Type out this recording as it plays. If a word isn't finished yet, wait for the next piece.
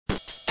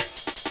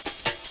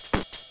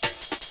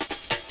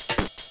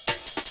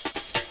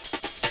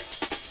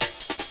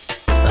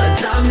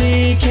Adopt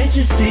me, can't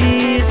you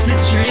see it's the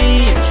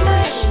dream?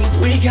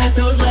 We got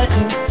those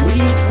legends, we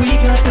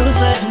got those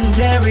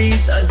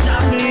legendaries.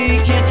 Adopt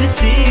me, can't you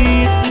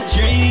see it's the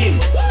dream?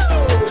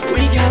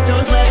 We got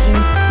those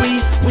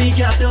legends, we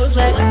got those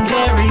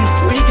legendaries.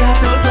 We got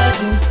those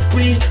legends,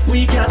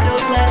 we got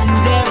those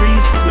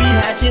legendaries. We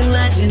hatching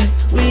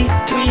legends, we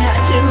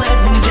hatching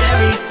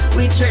legendaries.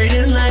 We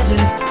trading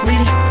legends, we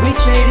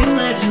trading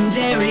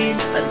legendaries.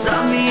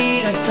 Adopt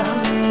me, adopt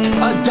me.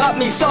 Adopt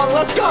me song,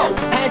 let's go!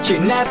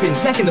 Hatching, napping,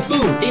 snacking the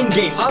food.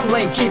 In-game, I'm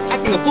lame, keep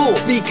acting a fool.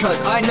 Because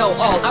I know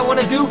all I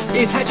wanna do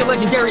is hatch a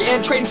legendary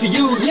and trade to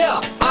you.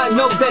 Yeah, I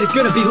know that it's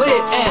gonna be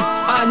lit, and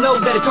I know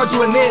that it's hard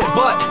to admit,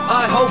 but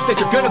I hope that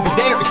you're gonna be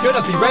there. It's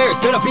gonna be rare,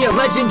 it's gonna be a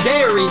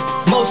legendary.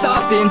 Most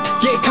often,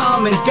 get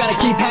commons, gotta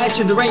keep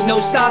hatching, there ain't no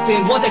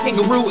stopping. Want that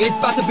kangaroo, it's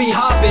about to be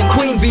hopping.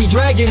 Queen bee,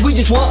 dragon, we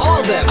just want all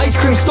of them. Ice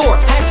cream store,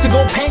 hatch to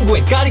gold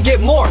penguin, gotta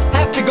get more,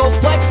 have to go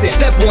flexing.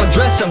 Step one,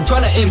 dress them,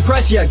 trying to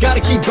impress ya, gotta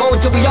keep going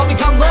till we all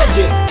become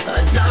legends.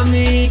 Adopt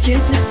me,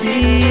 can't you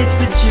see it's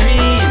the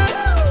dream?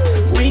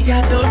 We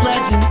got those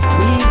legends,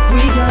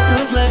 we got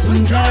those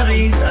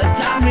legendaries.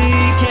 Adopt me,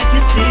 can't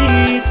you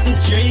see it's the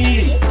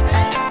dream?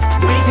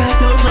 We got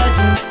those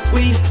legends,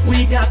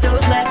 we got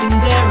those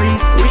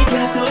legendaries. We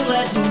got those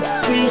legends,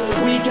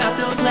 we got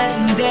those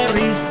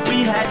legendaries.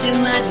 We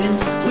hatching legends,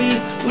 we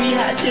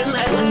hatching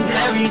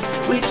legendaries.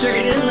 We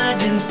trading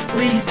legends,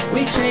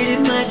 we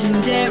trading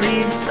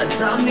legendaries.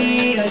 Adopt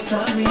me,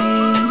 adopt me.